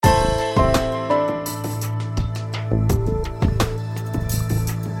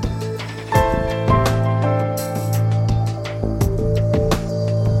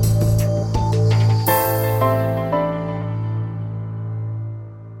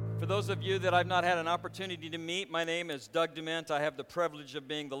those of you that I've not had an opportunity to meet, my name is Doug DeMint. I have the privilege of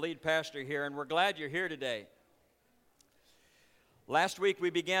being the lead pastor here, and we're glad you're here today. Last week we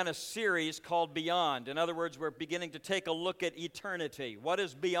began a series called Beyond. In other words, we're beginning to take a look at eternity. What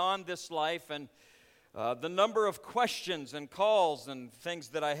is beyond this life? And the number of questions and calls and things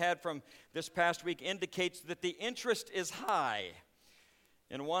that I had from this past week indicates that the interest is high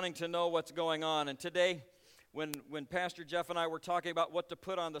in wanting to know what's going on. And today, when Pastor Jeff and I were talking about what to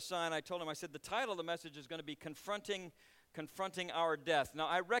put on the sign, I told him, I said, the title of the message is going to be Confronting Our Death. Now,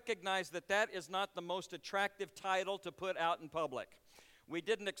 I recognize that that is not the most attractive title to put out in public. We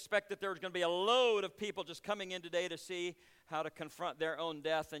didn't expect that there was going to be a load of people just coming in today to see how to confront their own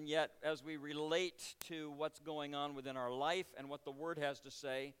death, and yet as we relate to what's going on within our life and what the Word has to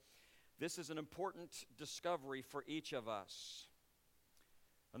say, this is an important discovery for each of us.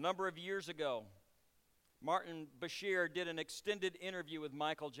 A number of years ago, Martin Bashir did an extended interview with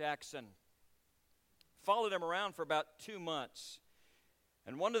Michael Jackson. Followed him around for about 2 months.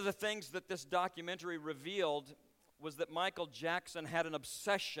 And one of the things that this documentary revealed was that Michael Jackson had an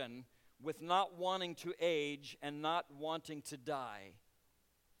obsession with not wanting to age and not wanting to die.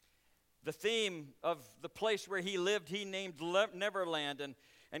 The theme of the place where he lived, he named Neverland,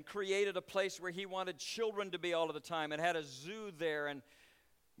 and created a place where he wanted children to be all of the time and had a zoo there. And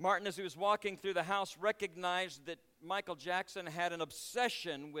Martin, as he was walking through the house, recognized that Michael Jackson had an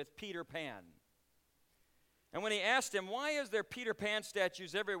obsession with Peter Pan. And when he asked him, why is there Peter Pan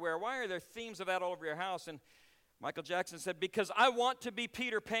statues everywhere? Why are there themes of that all over your house? And Michael Jackson said, because I want to be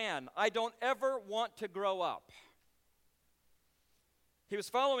Peter Pan. I don't ever want to grow up. He was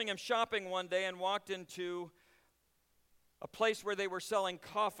following him shopping one day and walked into a place where they were selling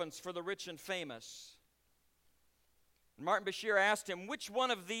coffins for the rich and famous. And Martin Bashir asked him, which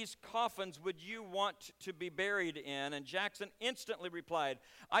one of these coffins would you want to be buried in? And Jackson instantly replied,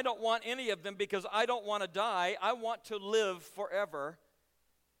 I don't want any of them because I don't want to die. I want to live forever.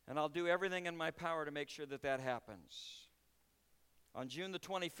 And I'll do everything in my power to make sure that that happens. On June the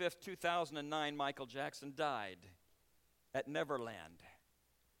 25th, 2009, Michael Jackson died at Neverland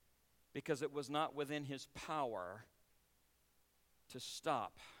because it was not within his power to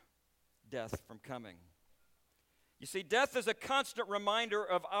stop death from coming. You see, death is a constant reminder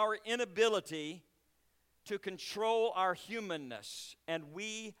of our inability to control our humanness, and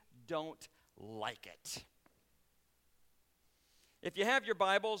we don't like it. If you have your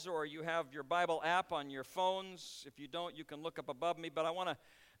Bibles or you have your Bible app on your phones, if you don't, you can look up above me, but I want to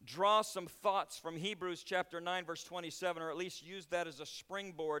draw some thoughts from Hebrews chapter 9, verse 27, or at least use that as a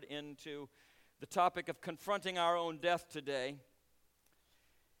springboard into the topic of confronting our own death today.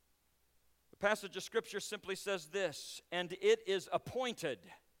 The passage of Scripture simply says this, and it is appointed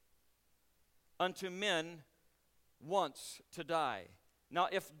unto men once to die. Now,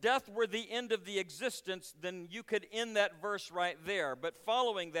 if death were the end of the existence, then you could end that verse right there. But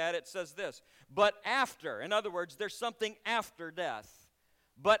following that, it says this, but after, in other words, there's something after death.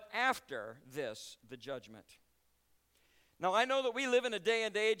 But after this, the judgment. Now, I know that we live in a day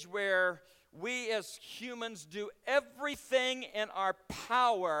and age where we as humans do everything in our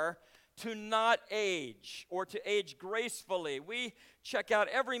power to not age or to age gracefully. We check out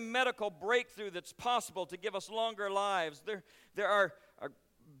every medical breakthrough that's possible to give us longer lives. There are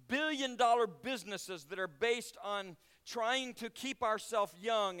billion-dollar businesses that are based on trying to keep ourselves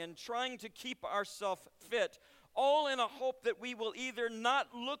young and trying to keep ourselves fit, all in a hope that we will either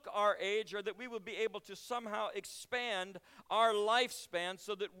not look our age or that we will be able to somehow expand our lifespan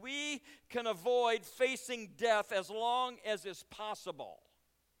so that we can avoid facing death as long as is possible.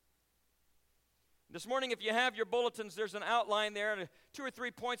 This morning, if you have your bulletins, there's an outline there, and 2 or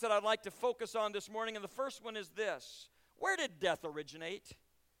 3 points that I'd like to focus on this morning. And the first one is this. Where did death originate?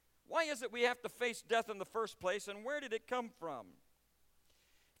 Why is it we have to face death in the first place, and where did it come from?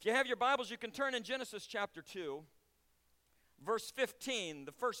 If you have your Bibles, you can turn in Genesis chapter 2, verse 15,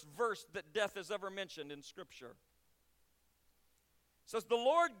 the first verse that death is ever mentioned in Scripture. It says, the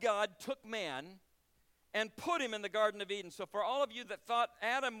Lord God took man and put him in the Garden of Eden. So for all of you that thought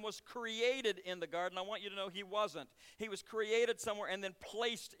Adam was created in the garden, I want you to know he wasn't. He was created somewhere and then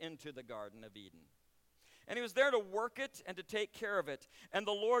placed into the Garden of Eden. And he was there to work it and to take care of it. And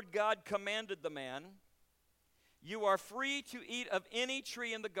the Lord God commanded the man, you are free to eat of any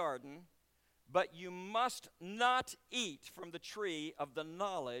tree in the garden, but you must not eat from the tree of the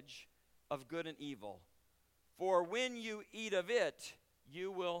knowledge of good and evil. For when you eat of it,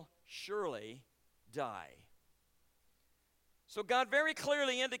 you will surely die. So God very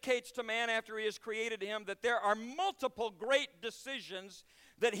clearly indicates to man after he has created him that there are multiple great decisions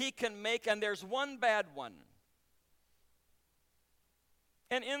that he can make, and there's one bad one.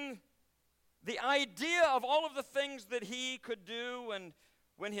 And in the idea of all of the things that he could do, and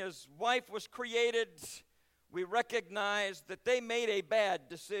when his wife was created, we recognize that they made a bad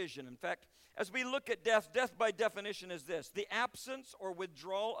decision. In fact, as we look at death, death by definition is this: the absence or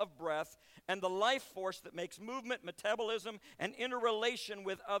withdrawal of breath and the life force that makes movement, metabolism, and interrelation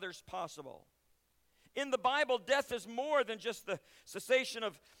with others possible. In the Bible, death is more than just the cessation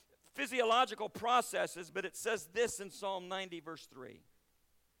of physiological processes, but it says this in Psalm 90, verse 3.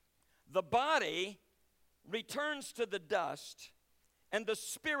 The body returns to the dust, and the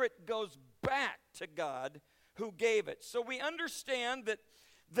spirit goes back to God who gave it. So we understand that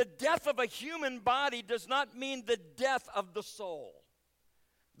the death of a human body does not mean the death of the soul.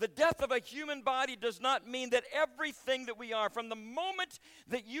 The death of a human body does not mean that everything that we are, from the moment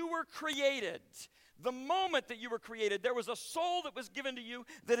that you were created, there was a soul that was given to you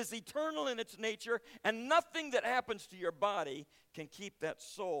that is eternal in its nature, and nothing that happens to your body can keep that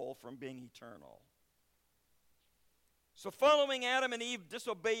soul from being eternal. So following Adam and Eve,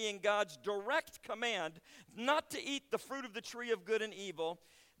 disobeying God's direct command not to eat the fruit of the tree of good and evil,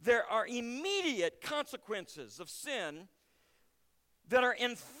 there are immediate consequences of sin that are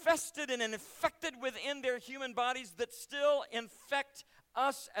infested and infected within their human bodies that still infect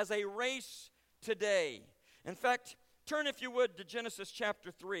us as a race today. In fact, turn, if you would, to Genesis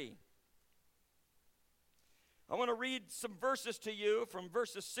chapter 3. I want to read some verses to you from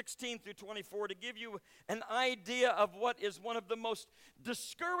verses 16 through 24 to give you an idea of what is one of the most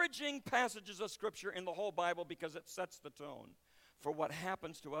discouraging passages of Scripture in the whole Bible, because it sets the tone for what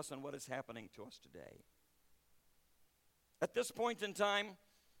happens to us and what is happening to us today. At this point in time,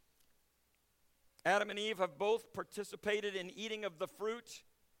 Adam and Eve have both participated in eating of the fruit.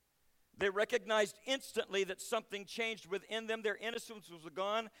 They recognized instantly that something changed within them. Their innocence was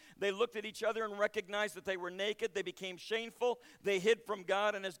gone. They looked at each other and recognized that they were naked. They became shameful. They hid from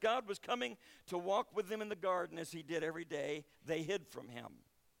God. And as God was coming to walk with them in the garden, as he did every day, they hid from him.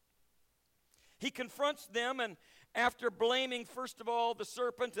 He confronts them, and after blaming, first of all, the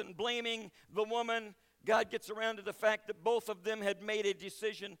serpent and blaming the woman, God gets around to the fact that both of them had made a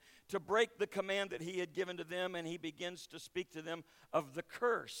decision to break the command that he had given to them, and he begins to speak to them of the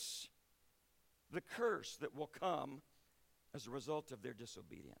curse that will come as a result of their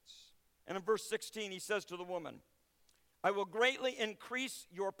disobedience. And in verse 16, he says to the woman, I will greatly increase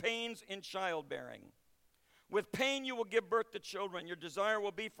your pains in childbearing. With pain you will give birth to children. Your desire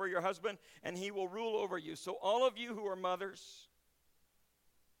will be for your husband, and he will rule over you. So all of you who are mothers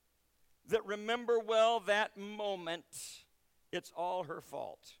that remember well that moment, it's all her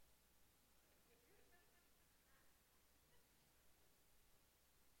fault.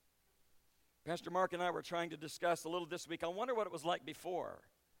 Pastor Mark and I were trying to discuss a little this week. I wonder what it was like before.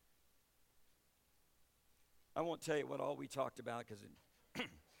 I won't tell you what all we talked about, because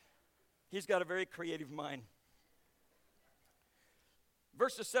he's got a very creative mind.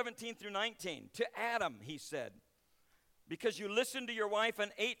 Verses 17 through 19. To Adam, he said, because you listened to your wife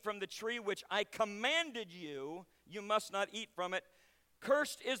and ate from the tree which I commanded you, you must not eat from it.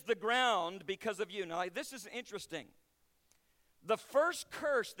 Cursed is the ground because of you. Now, this is interesting. The first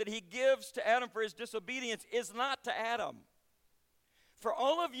curse that he gives to Adam for his disobedience is not to Adam. For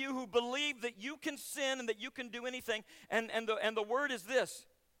all of you who believe that you can sin and that you can do anything, and the word is this,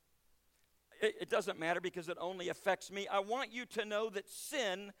 it doesn't matter because it only affects me. I want you to know that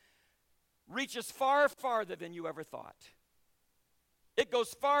sin reaches far farther than you ever thought. It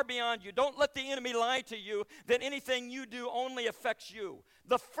goes far beyond you. Don't let the enemy lie to you that anything you do only affects you.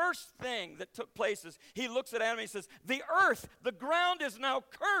 The first thing that took place is he looks at Adam and he says, the earth, the ground is now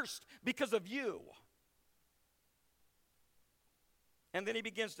cursed because of you. And then he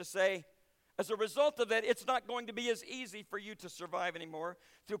begins to say, as a result of that, it's not going to be as easy for you to survive anymore.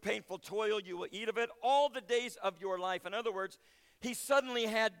 Through painful toil, you will eat of it all the days of your life. In other words, he suddenly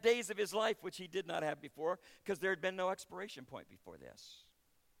had days of his life which he did not have before, because there had been no expiration point before this.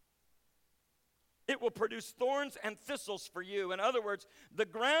 It will produce thorns and thistles for you. In other words, the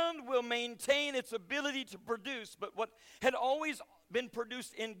ground will maintain its ability to produce, but what had always been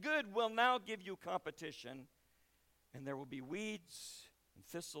produced in good will now give you competition, and there will be weeds and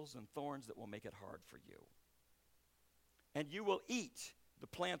thistles and thorns that will make it hard for you. And you will eat the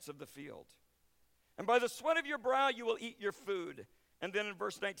plants of the field. And by the sweat of your brow you will eat your food. And then in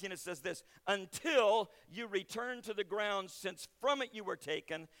verse 19 it says this, until you return to the ground, since from it you were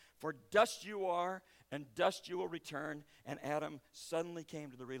taken, for dust you are, and dust you will return. And Adam suddenly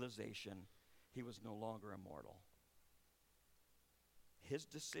came to the realization he was no longer immortal. His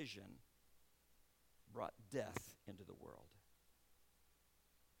decision brought death into the world.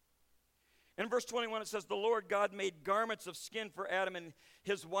 In verse 21, it says, the Lord God made garments of skin for Adam and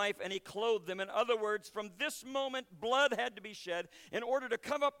his wife, and he clothed them. In other words, from this moment, blood had to be shed in order to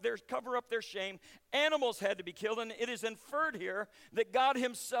cover up their shame. Animals had to be killed, and it is inferred here that God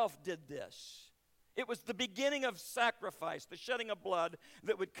himself did this. It was the beginning of sacrifice, the shedding of blood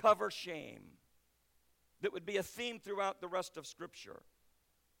that would cover shame, that would be a theme throughout the rest of Scripture.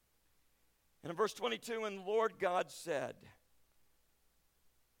 And in verse 22, and the Lord God said,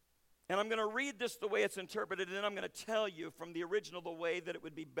 and I'm going to read this the way it's interpreted, and then I'm going to tell you from the original the way that it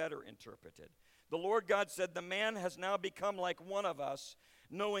would be better interpreted. The Lord God said, the man has now become like one of us,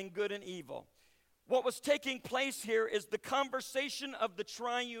 knowing good and evil. What was taking place here is the conversation of the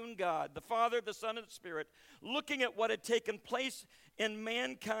triune God, the Father, the Son, and the Spirit, looking at what had taken place in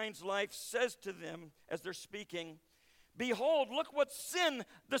mankind's life, says to them as they're speaking, behold, look what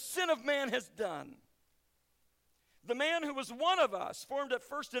the sin of man has done. The man who was one of us, formed at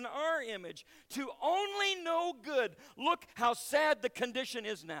first in our image, to only know good. Look how sad the condition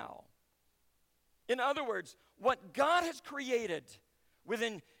is now. In other words, what God has created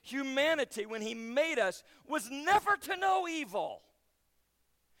within humanity when he made us was never to know evil.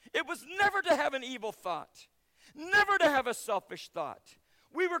 It was never to have an evil thought, never to have a selfish thought.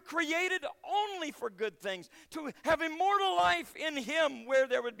 We were created only for good things, to have immortal life in him where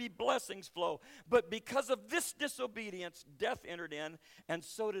there would be blessings flow. But because of this disobedience, death entered in, and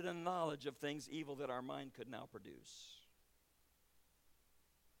so did a knowledge of things evil that our mind could now produce.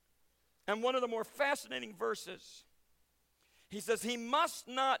 And one of the more fascinating verses, he says, he must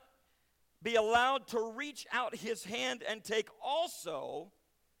not be allowed to reach out his hand and take also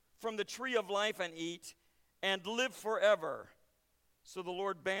from the tree of life and eat and live forever. So the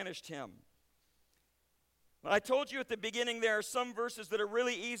Lord banished him. I told you at the beginning there are some verses that are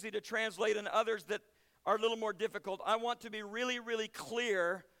really easy to translate and others that are a little more difficult. I want to be really, really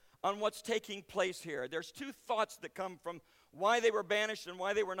clear on what's taking place here. There's two thoughts that come from why they were banished and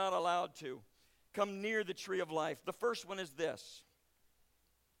why they were not allowed to come near the tree of life. The first one is this.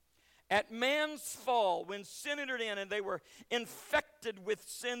 At man's fall, when sin entered in and they were infected with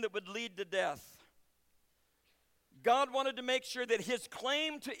sin that would lead to death, God wanted to make sure that his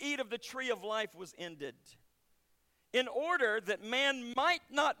claim to eat of the tree of life was ended, in order that man might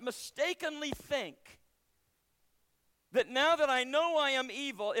not mistakenly think that now that I know I am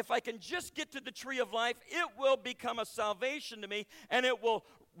evil, if I can just get to the tree of life, it will become a salvation to me, and it will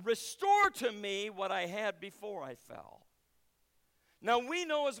restore to me what I had before I fell. Now, we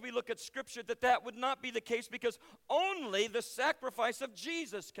know as we look at Scripture that that would not be the case, because only the sacrifice of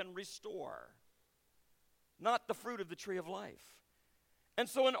Jesus can restore, not the fruit of the tree of life. And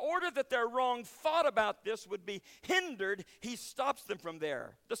so in order that their wrong thought about this would be hindered, he stops them from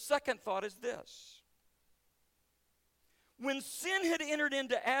there. The second thought is this. When sin had entered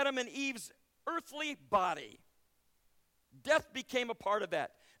into Adam and Eve's earthly body, death became a part of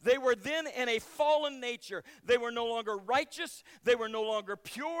that. They were then in a fallen nature. They were no longer righteous. They were no longer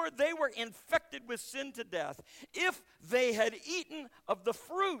pure. They were infected with sin to death. If they had eaten of the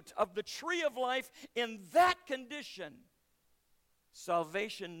fruit of the tree of life in that condition,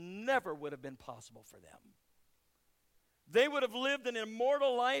 salvation never would have been possible for them. They would have lived an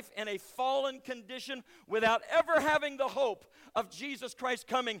immortal life in a fallen condition without ever having the hope of Jesus Christ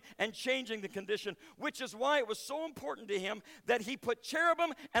coming and changing the condition, which is why it was so important to him that he put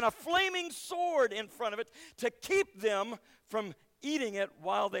cherubim and a flaming sword in front of it to keep them from eating it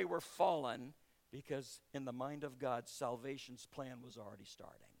while they were fallen, because in the mind of God, salvation's plan was already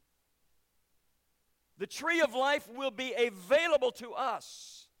starting. The tree of life will be available to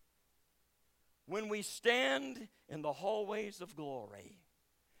us when we stand in the hallways of glory.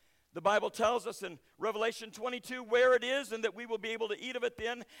 The Bible tells us in Revelation 22 where it is, and that we will be able to eat of it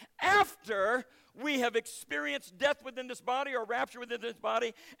then after we have experienced death within this body, or rapture within this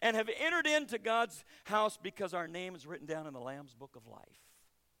body, and have entered into God's house because our name is written down in the Lamb's book of life.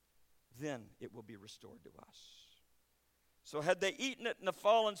 Then it will be restored to us. So had they eaten it in a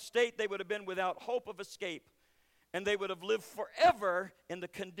fallen state, they would have been without hope of escape, and they would have lived forever in the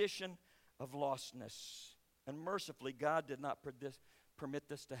condition of lostness. And mercifully, God did not permit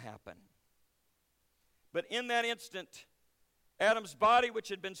this to happen. But in that instant, Adam's body, which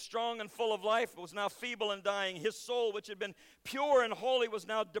had been strong and full of life, was now feeble and dying. His soul, which had been pure and holy, was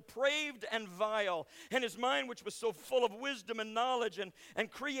now depraved and vile. And his mind, which was so full of wisdom and knowledge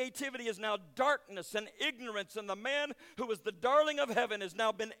and creativity, is now darkness and ignorance. And the man who was the darling of heaven has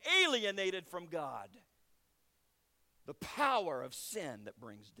now been alienated from God. The power of sin that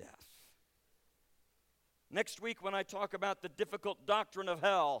brings death. Next week, when I talk about the difficult doctrine of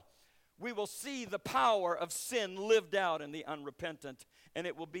hell, we will see the power of sin lived out in the unrepentant, and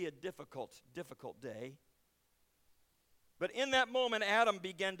it will be a difficult, difficult day. But in that moment, Adam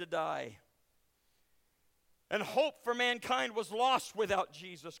began to die. And hope for mankind was lost without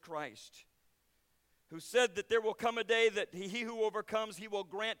Jesus Christ, who said that there will come a day that he who overcomes, he will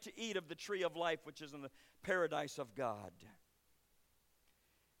grant to eat of the tree of life, which is in the paradise of God.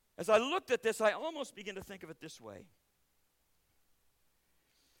 As I looked at this, I almost began to think of it this way.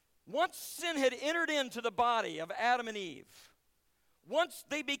 Once sin had entered into the body of Adam and Eve, once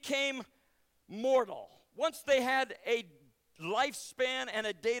they became mortal, once they had a lifespan and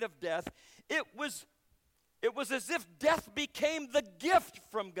a date of death, it was as if death became the gift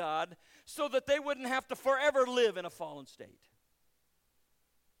from God so that they wouldn't have to forever live in a fallen state.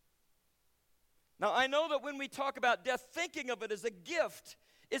 Now, I know that when we talk about death, thinking of it as a gift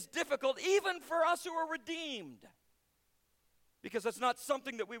is difficult even for us who are redeemed, because it's not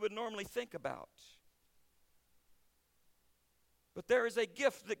something that we would normally think about. But there is a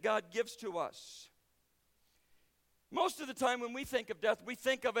gift that God gives to us. Most of the time when we think of death, we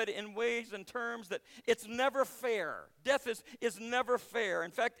think of it in ways and terms that it's never fair. Death is never fair.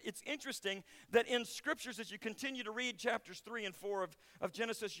 In fact, it's interesting that in Scriptures, as you continue to read chapters 3 and 4 of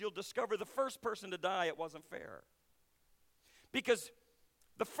Genesis, you'll discover the first person to die, it wasn't fair. Because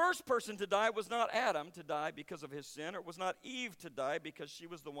the first person to die was not Adam to die because of his sin, or it was not Eve to die because she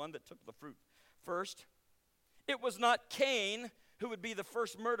was the one that took the fruit first. It was not Cain who would be the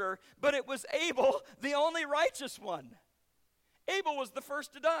first murderer, but it was Abel, the only righteous one. Abel was the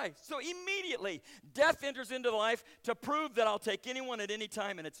first to die. So immediately, death enters into life to prove that I'll take anyone at any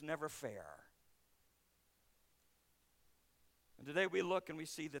time, and it's never fair. And today we look and we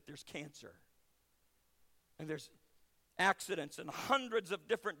see that there's cancer, and there's accidents and hundreds of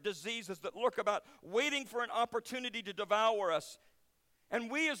different diseases that lurk about, waiting for an opportunity to devour us. And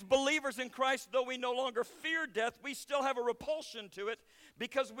we as believers in Christ, though we no longer fear death, we still have a repulsion to it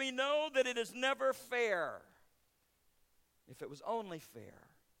because we know that it is never fair. If it was only fair.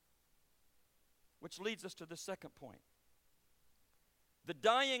 Which leads us to the second point. The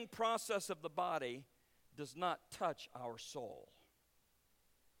dying process of the body does not touch our soul.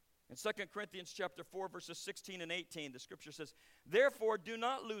 In 2 Corinthians chapter 4, verses 16 and 18, the scripture says, "Therefore do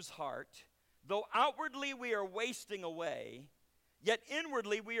not lose heart, though outwardly we are wasting away, yet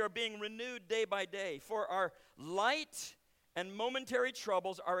inwardly we are being renewed day by day. For our light and momentary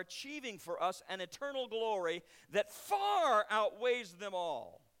troubles are achieving for us an eternal glory that far outweighs them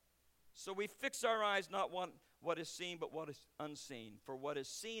all. So we fix our eyes not on what is seen, but what is unseen. For what is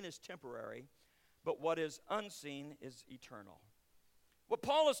seen is temporary, but what is unseen is eternal." What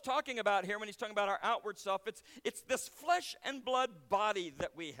Paul is talking about here when he's talking about our outward self, it's this flesh and blood body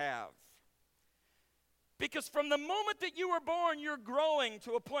that we have. Because from the moment that you were born, you're growing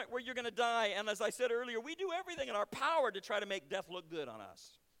to a point where you're going to die. And as I said earlier, we do everything in our power to try to make death look good on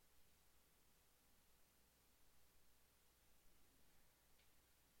us.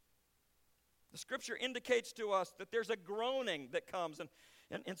 The scripture indicates to us that there's a groaning that comes. And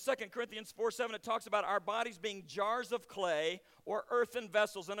in 2 Corinthians 4:7, it talks about our bodies being jars of clay or earthen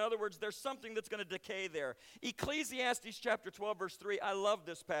vessels. In other words, there's something that's going to decay there. Ecclesiastes chapter 12, verse 3, I love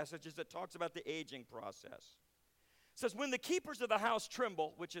this passage as it talks about the aging process. It says, "When the keepers of the house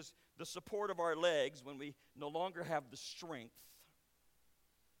tremble," which is the support of our legs when we no longer have the strength,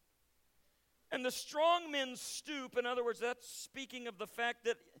 "and the strong men stoop," in other words, that's speaking of the fact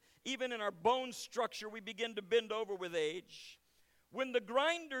that even in our bone structure we begin to bend over with age. "When the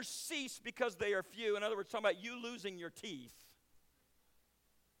grinders cease because they are few," in other words, talking about you losing your teeth,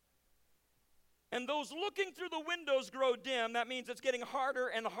 "and those looking through the windows grow dim," that means it's getting harder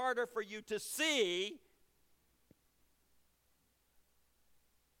and harder for you to see.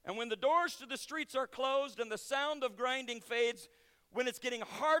 "And when the doors to the streets are closed and the sound of grinding fades," when it's getting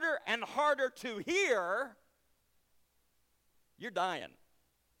harder and harder to hear, you're dying.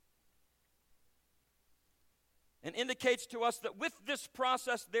 And indicates to us that with this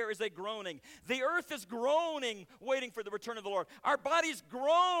process there is a groaning. The earth is groaning, waiting for the return of the Lord. Our bodies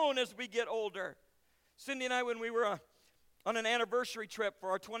groan as we get older. Cindy and I, when we were on an anniversary trip for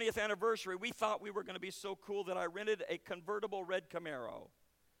our 20th anniversary, we thought we were going to be so cool that I rented a convertible red Camaro.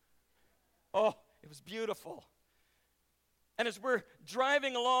 Oh, it was beautiful. And as we're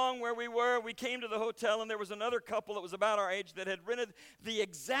driving along where we were, we came to the hotel, and there was another couple that was about our age that had rented the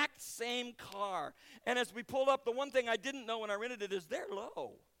exact same car. And as we pulled up, the one thing I didn't know when I rented it is they're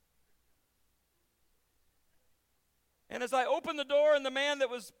low. And as I opened the door, and the man that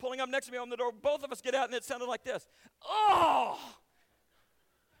was pulling up next to me opened the door, both of us get out, and it sounded like this. Oh!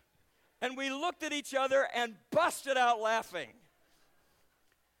 And we looked at each other and busted out laughing.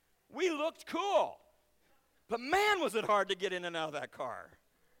 We looked cool. But man, was it hard to get in and out of that car.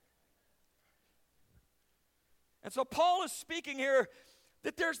 And so Paul is speaking here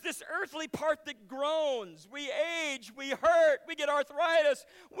that there's this earthly part that groans. We age, we hurt, we get arthritis,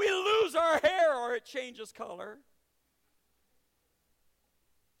 we lose our hair or it changes color.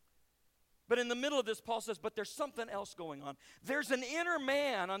 But in the middle of this, Paul says, but there's something else going on. There's an inner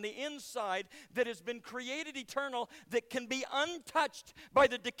man on the inside that has been created eternal that can be untouched by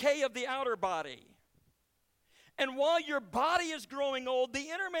the decay of the outer body. And while your body is growing old, the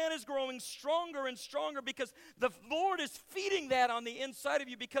inner man is growing stronger and stronger because the Lord is feeding that on the inside of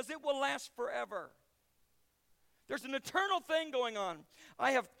you because it will last forever. There's an eternal thing going on.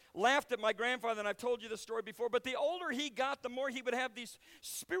 I have laughed at my grandfather, and I've told you this story before, but the older he got, the more he would have these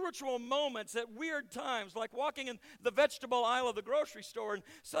spiritual moments at weird times, like walking in the vegetable aisle of the grocery store, and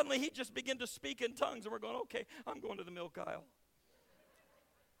suddenly he'd just begin to speak in tongues, and we're going, okay, I'm going to the milk aisle.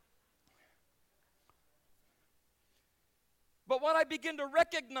 But what I begin to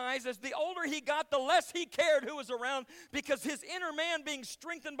recognize as the older he got, the less he cared who was around because his inner man being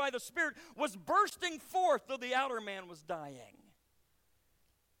strengthened by the Spirit was bursting forth though the outer man was dying.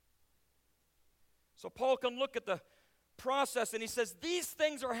 So Paul can look at the process and he says these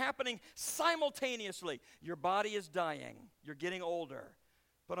things are happening simultaneously. Your body is dying. You're getting older.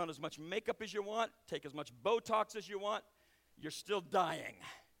 Put on as much makeup as you want. Take as much Botox as you want. You're still dying.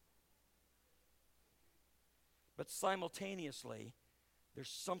 But simultaneously, there's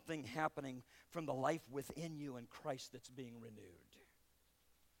something happening from the life within you in Christ that's being renewed.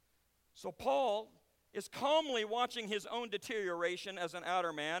 So Paul is calmly watching his own deterioration as an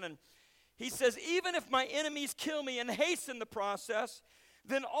outer man, and he says, even if my enemies kill me and hasten the process,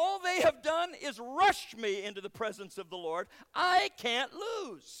 then all they have done is rush me into the presence of the Lord. I can't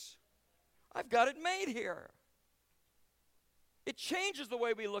lose. I've got it made here. It changes the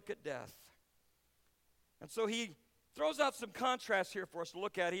way we look at death. And so he throws out some contrast here for us to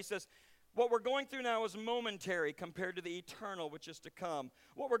look at. He says, what we're going through now is momentary compared to the eternal which is to come.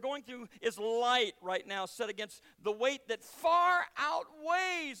 What we're going through is light right now set against the weight that far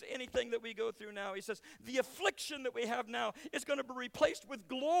outweighs anything that we go through now. He says, the affliction that we have now is going to be replaced with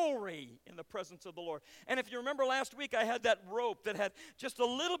glory in the presence of the Lord. And if you remember last week, I had that rope that had just a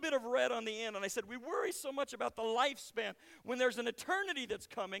little bit of red on the end. And I said, we worry so much about the lifespan when there's an eternity that's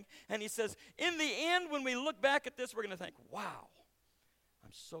coming. And he says, in the end, when we look back at this, we're going to think, wow. I'm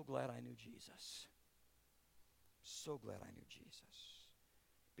so glad I knew Jesus. So glad I knew Jesus.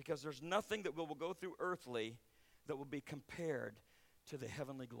 Because there's nothing that we will go through earthly that will be compared to the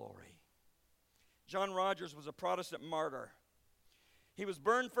heavenly glory. John Rogers was a Protestant martyr. He was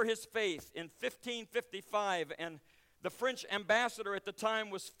burned for his faith in 1555, and the French ambassador at the time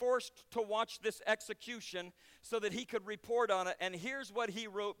was forced to watch this execution so that he could report on it. And here's what he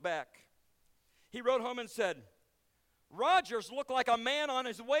wrote back. He wrote home and said, Rogers looked like a man on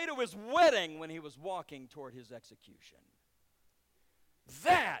his way to his wedding when he was walking toward his execution.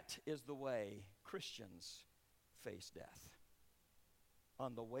 That is the way Christians face death,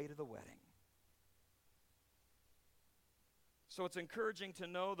 on the way to the wedding. So it's encouraging to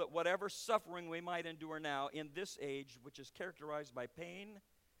know that whatever suffering we might endure now in this age, which is characterized by pain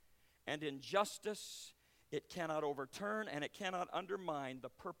and injustice, it cannot overturn and it cannot undermine the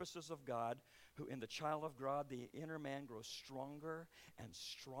purposes of God, who in the child of God, the inner man grows stronger and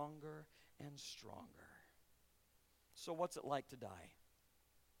stronger and stronger. So what's it like to die?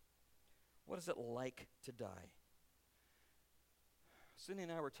 What is it like to die? Cindy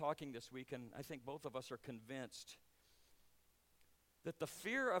and I were talking this week, and I think both of us are convinced that the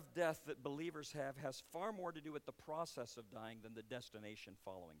fear of death that believers have has far more to do with the process of dying than the destination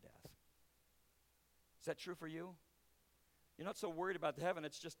following death. Is that true for you? You're not so worried about heaven,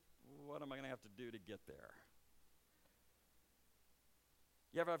 it's just, what am I going to have to do to get there?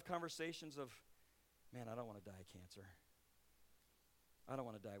 You ever have conversations of, man, I don't want to die of cancer. I don't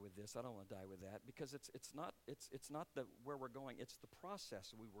want to die with this. I don't want to die with that. Because it's not where we're going. It's the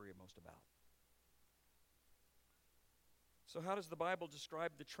process we worry most about. So how does the Bible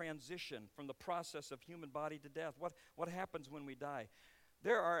describe the transition from the process of human body to death? What happens when we die?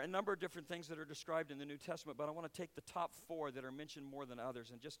 There are a number of different things that are described in the New Testament, but I want to take the top 4 that are mentioned more than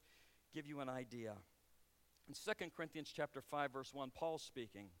others and just give you an idea. In 2 Corinthians chapter 5, verse 1, Paul's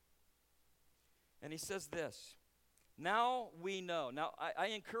speaking. And he says this, now we know. Now, I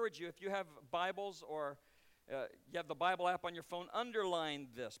encourage you, if you have Bibles or you have the Bible app on your phone, underline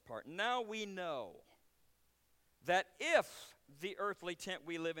this part. Now we know that if the earthly tent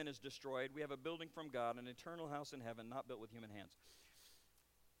we live in is destroyed, we have a building from God, an eternal house in heaven, not built with human hands.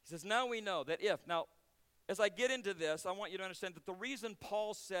 He says, now we know that if. Now, as I get into this, I want you to understand that the reason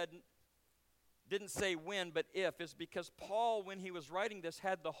Paul didn't say when, but if, is because Paul, when he was writing this,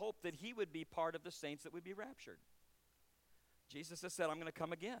 had the hope that he would be part of the saints that would be raptured. Jesus has said, I'm going to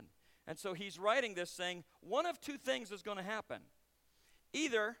come again. And so he's writing this saying, one of two things is going to happen.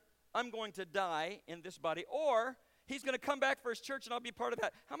 Either I'm going to die in this body, or he's going to come back for his church and I'll be part of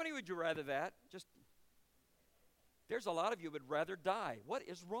that. How many would you rather that? There's a lot of you would rather die. What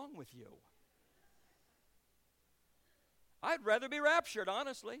is wrong with you? I'd rather be raptured,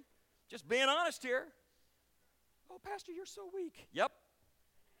 honestly. Just being honest here. Oh, Pastor, you're so weak. Yep.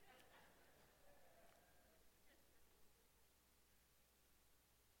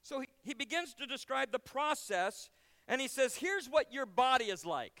 So he begins to describe the process, and he says, here's what your body is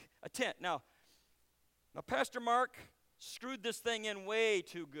like, a tent. Now, Pastor Mark screwed this thing in way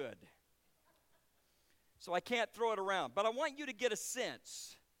too good. So I can't throw it around. But I want you to get a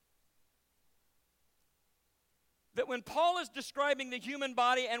sense that when Paul is describing the human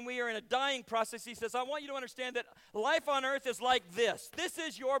body and we are in a dying process, he says, I want you to understand that life on earth is like this. This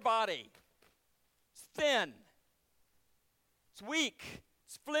is your body. It's thin. It's weak.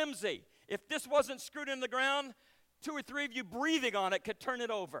 It's flimsy. If this wasn't screwed in the ground, 2 or 3 of you breathing on it could turn it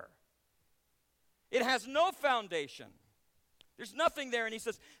over. It has no foundation. There's nothing there. And he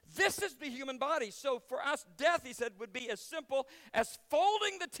says, this is the human body. So for us, death, he said, would be as simple as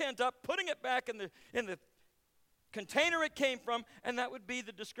folding the tent up, putting it back in the container it came from, and that would be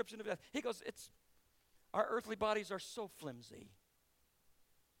the description of death. He goes, our earthly bodies are so flimsy.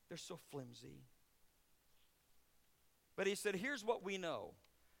 They're so flimsy. But he said, here's what we know.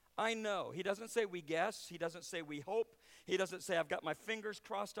 I know. He doesn't say we guess. He doesn't say we hope. He doesn't say I've got my fingers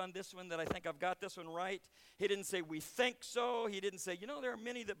crossed on this one that I think I've got this one right. He didn't say we think so. He didn't say, there are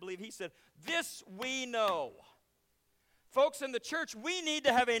many that believe. He said, this we know. Folks, in the church, we need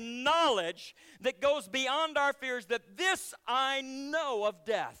to have a knowledge that goes beyond our fears, that this I know of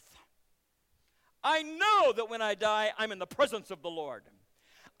death. I know that when I die, I'm in the presence of the Lord.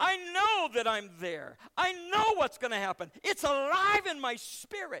 I know that I'm there. I know what's going to happen. It's alive in my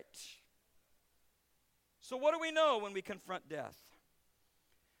spirit. So what do we know when we confront death?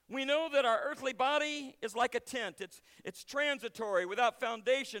 We know that our earthly body is like a tent. It's transitory, without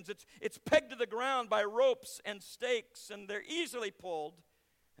foundations. It's pegged to the ground by ropes and stakes, and they're easily pulled.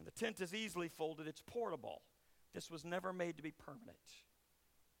 And the tent is easily folded. It's portable. This was never made to be permanent.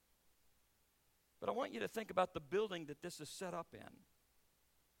 But I want you to think about the building that this is set up in.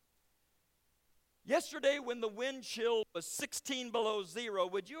 Yesterday, when the wind chill was 16 below zero,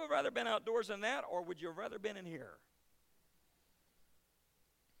 would you have rather been outdoors than that, or would you have rather been in here?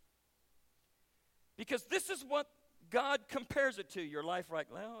 Because this is what God compares it to. Your life, right?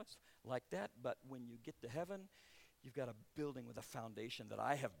 Well, it's like that, but when you get to heaven, you've got a building with a foundation that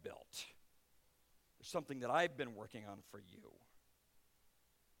I have built. There's something that I've been working on for you.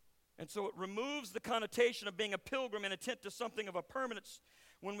 And so it removes the connotation of being a pilgrim in a tent to something of a permanence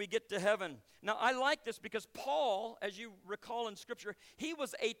when we get to heaven. Now, I like this because Paul, as you recall in Scripture, he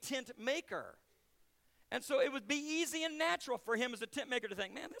was a tent maker. And so it would be easy and natural for him as a tent maker to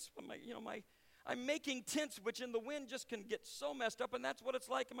think, man, this is I'm making tents which in the wind just can get so messed up, and that's what it's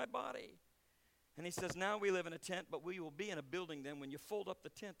like in my body. And he says, now we live in a tent, but we will be in a building then. When you fold up the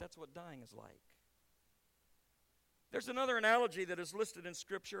tent, that's what dying is like. There's another analogy that is listed in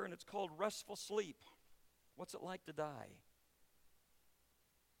Scripture, and it's called restful sleep. What's it like to die?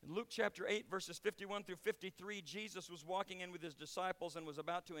 In Luke chapter 8, verses 51 through 53, Jesus was walking in with his disciples and was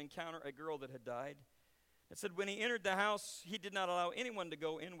about to encounter a girl that had died. It said, when he entered the house, he did not allow anyone to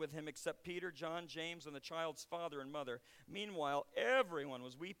go in with him except Peter, John, James, and the child's father and mother. Meanwhile, everyone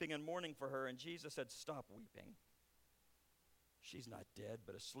was weeping and mourning for her, and Jesus said, stop weeping. She's not dead,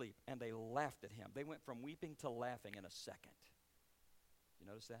 but asleep. And they laughed at him. They went from weeping to laughing in a second. You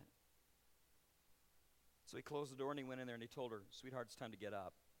notice that? So he closed the door and he went in there and he told her, sweetheart, it's time to get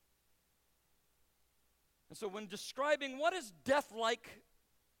up. And so when describing what is death like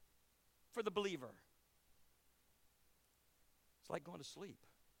for the believer, it's like going to sleep.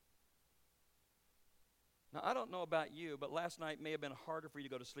 Now, I don't know about you, but last night may have been harder for you to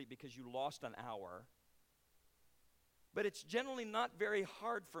go to sleep because you lost an hour. But it's generally not very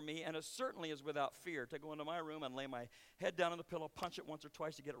hard for me, and it certainly is without fear, to go into my room and lay my head down on the pillow, punch it once or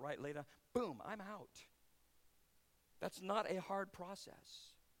twice to get it right, lay down, boom, I'm out. That's not a hard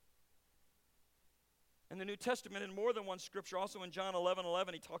process. In the New Testament, in more than one scripture, also in John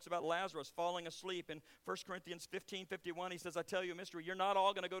 11:11, he talks about Lazarus falling asleep. In 1 Corinthians 15:51, he says, I tell you a mystery, you're not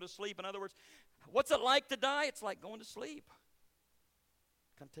all going to go to sleep. In other words, what's it like to die? It's like going to sleep.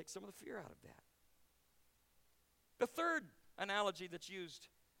 Kind of take some of the fear out of that. The third analogy that's used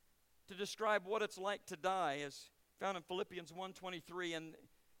to describe what it's like to die is found in Philippians 1:23, and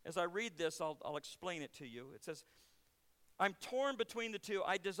as I read this, I'll explain it to you. It says, I'm torn between the two.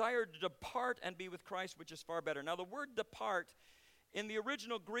 I desire to depart and be with Christ, which is far better. Now, the word depart in the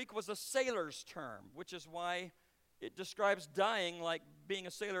original Greek was a sailor's term, which is why it describes dying like being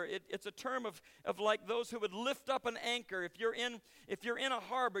a sailor. It's a term of like those who would lift up an anchor. If you're in a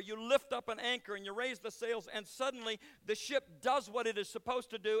harbor, you lift up an anchor and you raise the sails, and suddenly the ship does what it is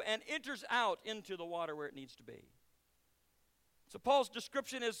supposed to do and enters out into the water where it needs to be. So Paul's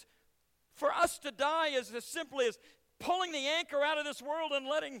description is, for us to die is as simply as pulling the anchor out of this world and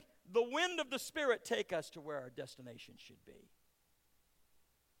letting the wind of the Spirit take us to where our destination should be.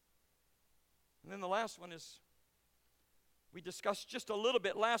 And then the last one is, we discussed just a little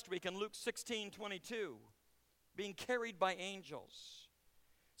bit last week in Luke 16:22, being carried by angels.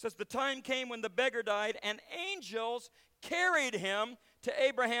 It says, the time came when the beggar died, and angels carried him to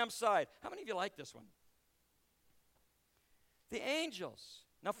Abraham's side. How many of you like this one? The angels.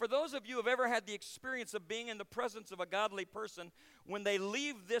 Now, for those of you who have ever had the experience of being in the presence of a godly person, when they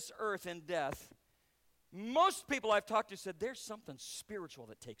leave this earth in death, most people I've talked to said there's something spiritual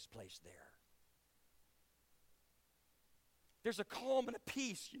that takes place there. There's a calm and a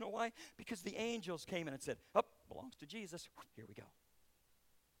peace. You know why? Because the angels came in and said, "Oh, belongs to Jesus. Here we go."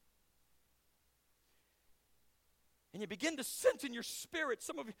 And you begin to sense in your spirit,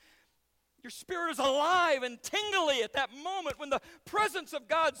 some of you, your spirit is alive and tingly at that moment when the presence of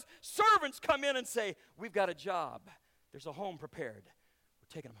God's servants come in and say, "We've got a job. There's a home prepared. We're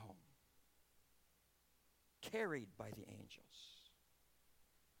taking them home." Carried by the angels.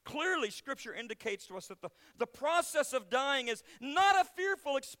 Clearly, Scripture indicates to us that the process of dying is not a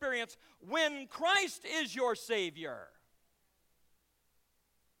fearful experience when Christ is your Savior.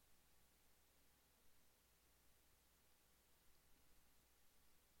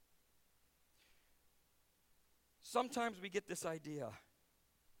 Sometimes we get this idea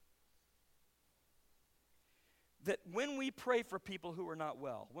that when we pray for people who are not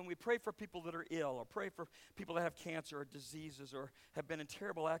well, when we pray for people that are ill, or pray for people that have cancer or diseases or have been in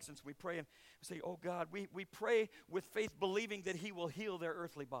terrible accidents, we pray and we say, "Oh God," we pray with faith, believing that He will heal their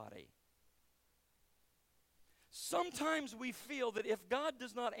earthly body. Sometimes we feel that if God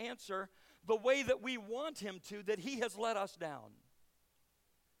does not answer the way that we want Him to, that He has let us down.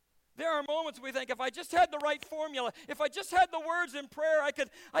 There are moments we think, if I just had the right formula, if I just had the words in prayer, I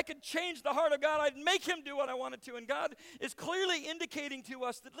could change the heart of God. I'd make Him do what I wanted to. And God is clearly indicating to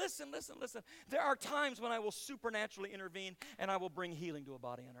us that, listen. There are times when I will supernaturally intervene and I will bring healing to a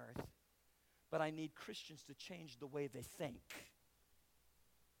body on earth. But I need Christians to change the way they think.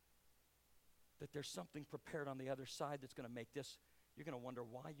 That there's something prepared on the other side that's going to make this, you're going to wonder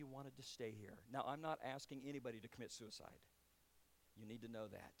why you wanted to stay here. Now, I'm not asking anybody to commit suicide. You need to know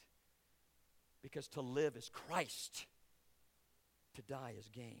that. Because to live is Christ. To die is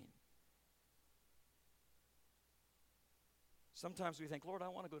gain. Sometimes we think, "Lord, I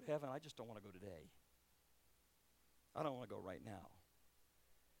want to go to heaven. I just don't want to go today. I don't want to go right now."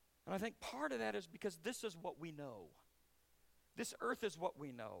 And I think part of that is because this is what we know. This earth is what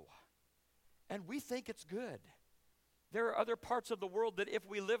we know. And we think it's good. There are other parts of the world that if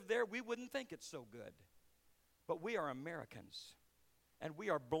we lived there, we wouldn't think it's so good. But we are Americans. And we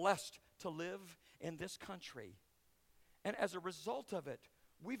are blessed to live in this country. And as a result of it,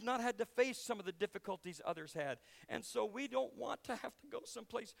 we've not had to face some of the difficulties others had. And so we don't want to have to go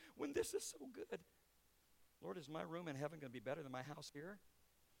someplace when this is so good. Lord, is my room in heaven going to be better than my house here?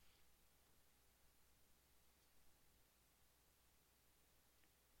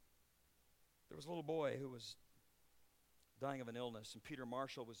 There was a little boy who was dying of an illness, and Peter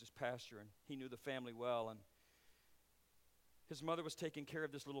Marshall was his pastor, and he knew the family well, and his mother was taking care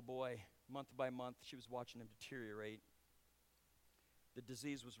of this little boy month by month. She was watching him deteriorate. The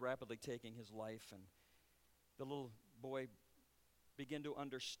disease was rapidly taking his life, and the little boy began to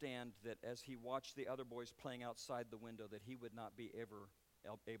understand that as he watched the other boys playing outside the window, that he would not be ever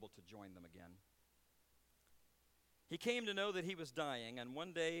able to join them again. He came to know that he was dying, and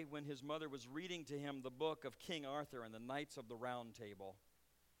one day when his mother was reading to him the book of King Arthur and the Knights of the Round Table,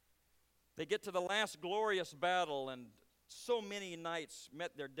 they get to the last glorious battle, and so many knights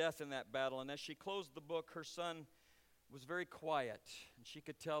met their death in that battle. And as she closed the book, her son was very quiet, and she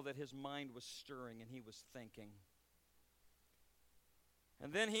could tell that his mind was stirring and he was thinking.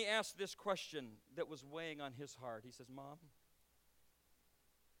 And then he asked this question that was weighing on his heart. He says, "Mom,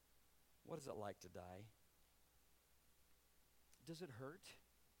 what is it like to die? Does it hurt?"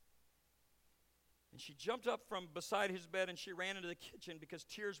 And she jumped up from beside his bed and she ran into the kitchen because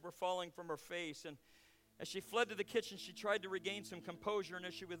tears were falling from her face. And As she fled to the kitchen, she tried to regain some composure, and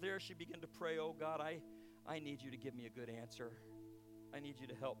as she was there, she began to pray, oh God, I need you to give me a good answer. I need you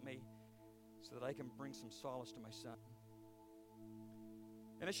to help me so that I can bring some solace to my son.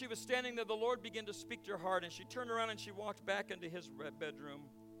 And as she was standing there, the Lord began to speak to her heart, and she turned around and she walked back into his bedroom.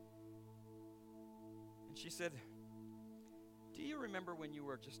 And she said, do you remember when you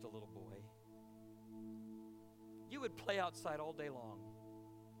were just a little boy? You would play outside all day long.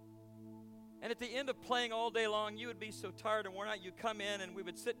 And at the end of playing all day long, you would be so tired and worn out, you'd come in and we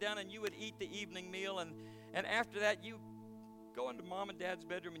would sit down and you would eat the evening meal. And after that, you go into Mom and Dad's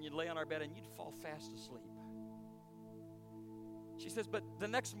bedroom and you'd lay on our bed and you'd fall fast asleep. She says, but the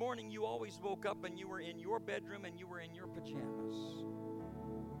next morning you always woke up and you were in your bedroom and you were in your pajamas.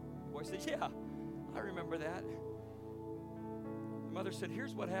 The boy said, yeah, I remember that. The mother said,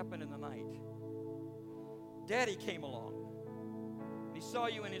 here's what happened in the night. Daddy came along. And he saw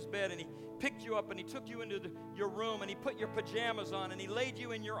you in his bed and he picked you up and he took you into your room and he put your pajamas on and he laid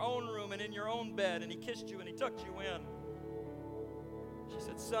you in your own room and in your own bed and he kissed you and he tucked you in. She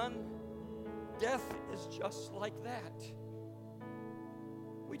said, son, death is just like that.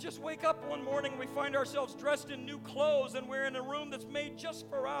 We just wake up one morning and we find ourselves dressed in new clothes and we're in a room that's made just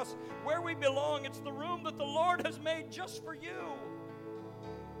for us, where we belong. It's the room that the Lord has made just for you.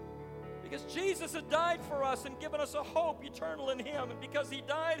 Because Jesus had died for us and given us a hope eternal in him. And because he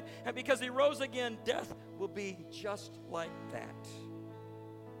died and because he rose again, death will be just like that.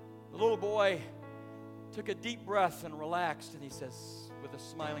 The little boy took a deep breath and relaxed, and he says with a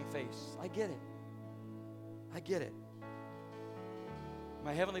smiling face, I get it. I get it.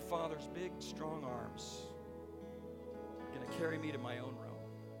 My Heavenly Father's big, strong arms are going to carry me to my own room.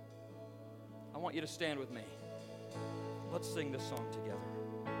 I want you to stand with me. Let's sing this song together.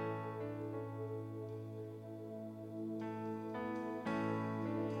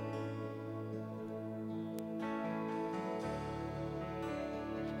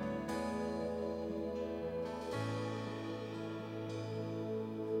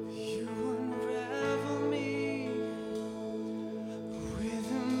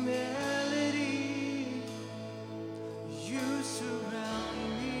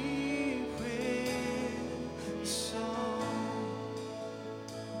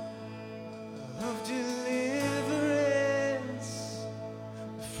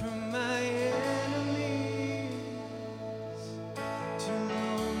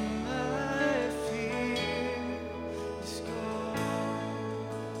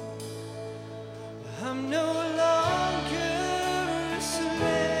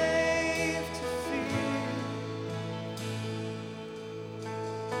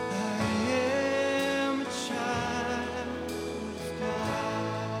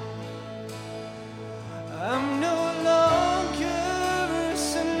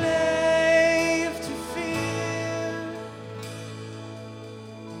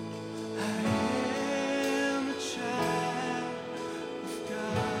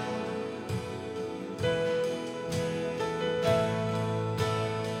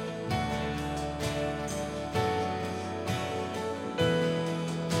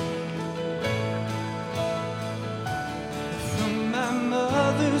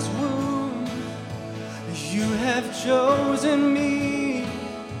 Chosen me,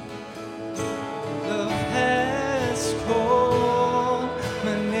 love has called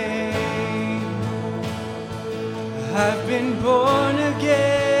my name. I've been born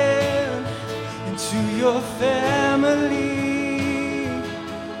again into your family.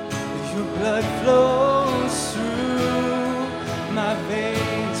 Your blood flows through my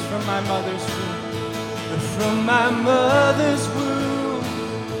veins from my mother's womb. From my mother's womb,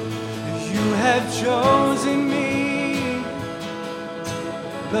 you have chosen me.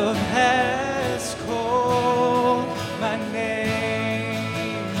 Love has called my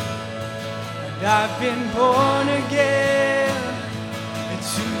name, and I've been born again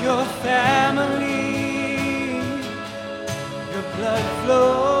into your family. Your blood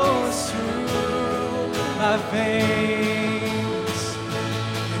flows through my veins,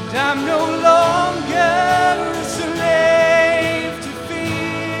 and I'm no longer a slave to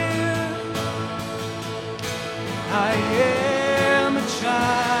fear. I am a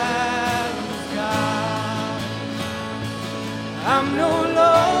child of God. I'm no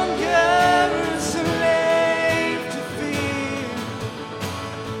longer a slave to fear.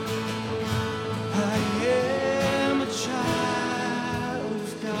 I am a child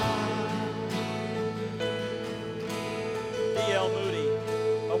of God. D.L. Moody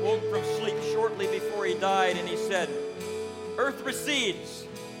awoke from sleep shortly before he died, and he said, "Earth recedes,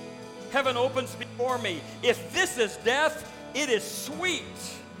 heaven opens before me. If this is death, it is sweet.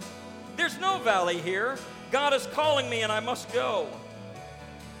 There's no valley here. God is calling me and I must go.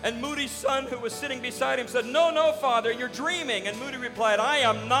 And Moody's son, who was sitting beside him, said, "No, no, Father, you're dreaming." And Moody replied, "I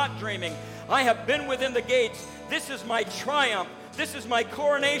am not dreaming. I have been within the gates. This is my triumph. This is my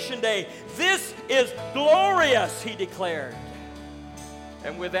coronation day. This is glorious," he declared.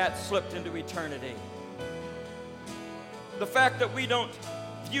 And with that, slipped into eternity. The fact that we don't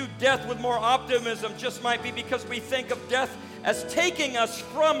view death with more optimism just might be because we think of death as taking us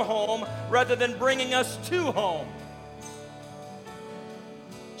from home rather than bringing us to home.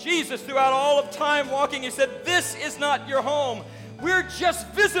 Jesus, throughout all of time walking, he said, "This is not your home. We're just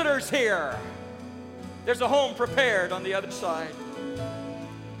visitors here. There's a home prepared on the other side."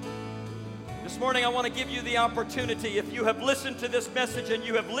 This morning, I want to give you the opportunity, if you have listened to this message and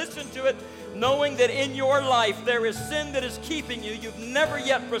you have listened to it knowing that in your life there is sin that is keeping you, you've never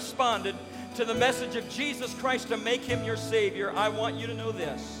yet responded to the message of Jesus Christ to make him your Savior, I want you to know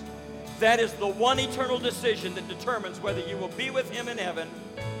this. That is the one eternal decision that determines whether you will be with him in heaven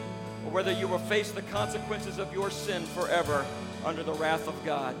or whether you will face the consequences of your sin forever under the wrath of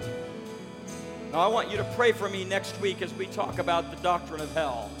God. Now, I want you to pray for me next week as we talk about the doctrine of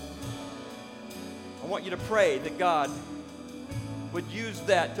hell. I want you to pray that God would use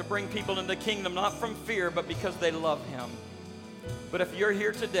that to bring people into the kingdom, not from fear, but because they love him. But if you're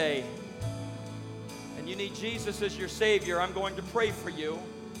here today and you need Jesus as your Savior, I'm going to pray for you.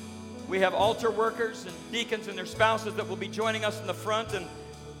 We have altar workers and deacons and their spouses that will be joining us in the front, and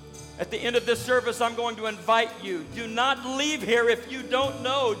at the end of this service, I'm going to invite you. Do not leave here if you don't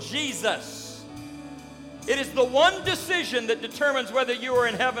know Jesus. It is the one decision that determines whether you are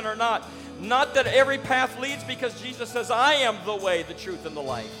in heaven or not. Not that every path leads, because Jesus says, "I am the way, the truth, and the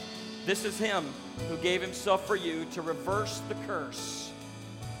life." This is him who gave himself for you to reverse the curse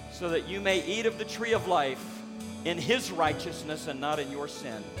so that you may eat of the tree of life in his righteousness and not in your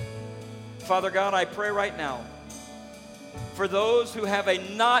sin. Father God, I pray right now for those who have a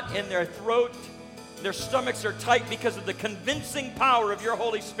knot in their throat, their stomachs are tight because of the convincing power of your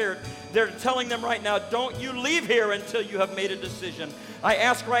Holy Spirit. They're telling them right now, don't you leave here until you have made a decision. I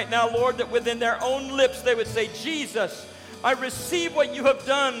ask right now, Lord, that within their own lips they would say, "Jesus, I receive what you have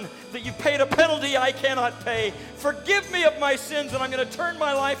done, that you paid a penalty I cannot pay. Forgive me of my sins, and I'm going to turn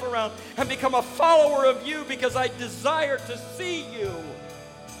my life around and become a follower of you because I desire to see you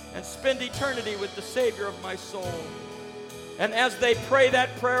and spend eternity with the Savior of my soul." And as they pray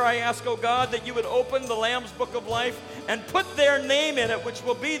that prayer, I ask, oh God, that you would open the Lamb's Book of Life and put their name in it, which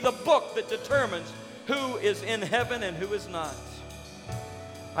will be the book that determines who is in heaven and who is not.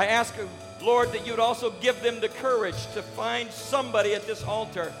 I ask, Lord, that you would also give them the courage to find somebody at this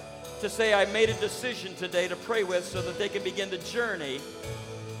altar to say, "I made a decision today to pray with," so that they can begin the journey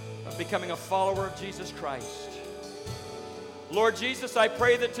of becoming a follower of Jesus Christ. Lord Jesus, I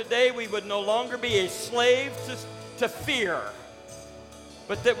pray that today we would no longer be a slave to fear,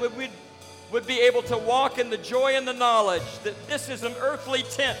 but that we would be able to walk in the joy and the knowledge that this is an earthly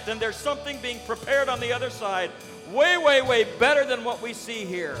tent and there's something being prepared on the other side way, way, way better than what we see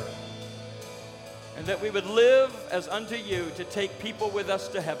here. And that we would live as unto you to take people with us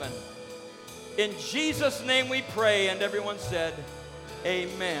to heaven. In Jesus' name we pray, and everyone said,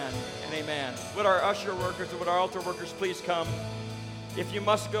 amen and amen. Would our usher workers and would our altar workers please come? If you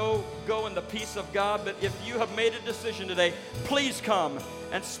must go, go in the peace of God. But if you have made a decision today, please come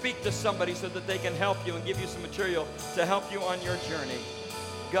and speak to somebody so that they can help you and give you some material to help you on your journey.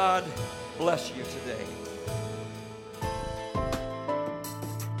 God bless you today.